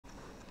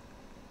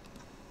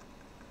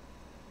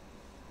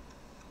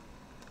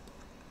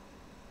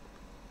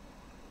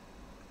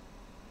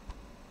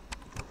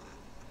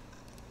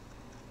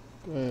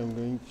I'm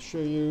going to show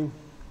you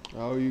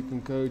how you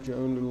can code your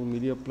own little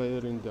media player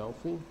in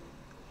Delphi.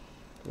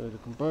 So the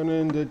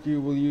component that you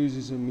will use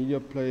is a media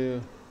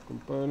player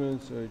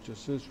component, so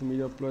just search for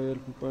media player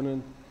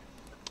component,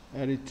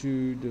 add it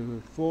to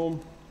the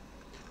form,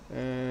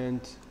 and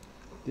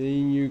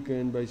then you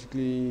can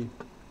basically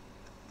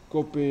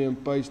copy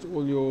and paste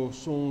all your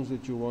songs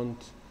that you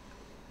want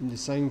in the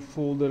same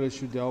folder as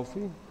your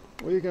Delphi,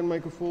 or you can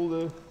make a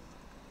folder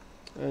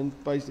and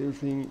paste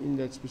everything in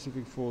that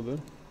specific folder.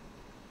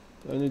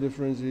 The only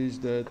difference is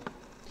that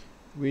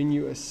when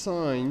you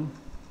assign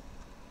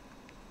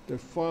the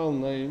file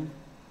name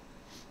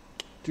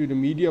to the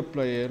media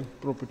player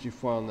property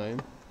file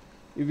name,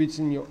 if it's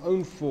in your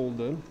own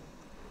folder,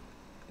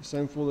 the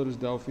same folder as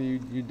Delphi,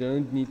 you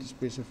don't need to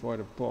specify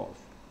the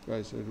path.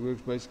 Okay, so it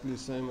works basically the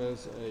same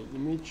as an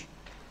image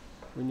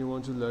when you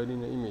want to load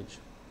in an image.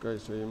 Okay,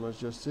 so you must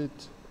just set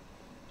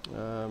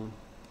the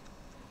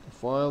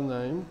file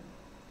name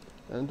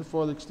and the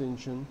file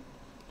extension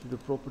to the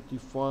property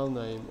file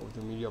name of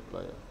the media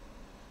player.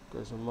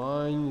 Okay, so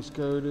mine is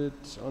coded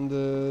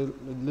under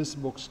the list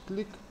box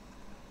click.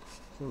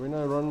 So when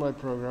I run my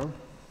program,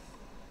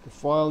 the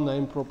file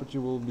name property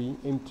will be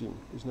empty.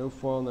 There's no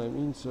file name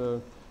in,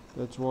 so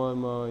that's why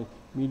my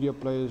media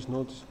player is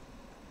not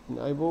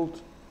enabled.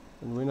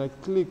 And when I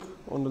click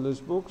on the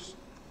list box,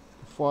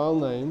 the file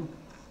name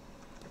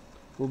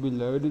will be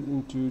loaded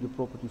into the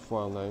property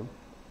file name,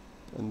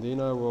 and then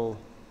I will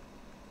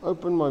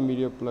open my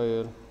media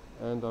player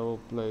and I will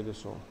play the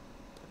song.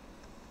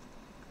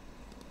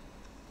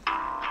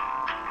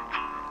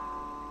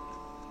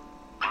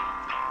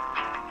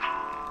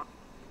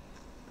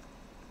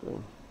 Okay.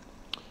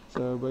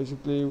 So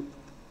basically,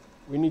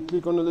 when you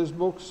click on the list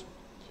box,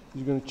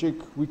 you're going to check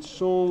which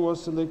song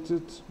was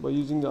selected by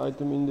using the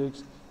item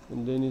index,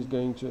 and then it's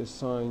going to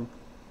assign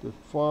the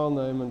file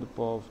name and the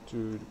path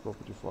to the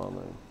property file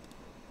name,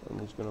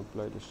 and it's going to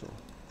play the song.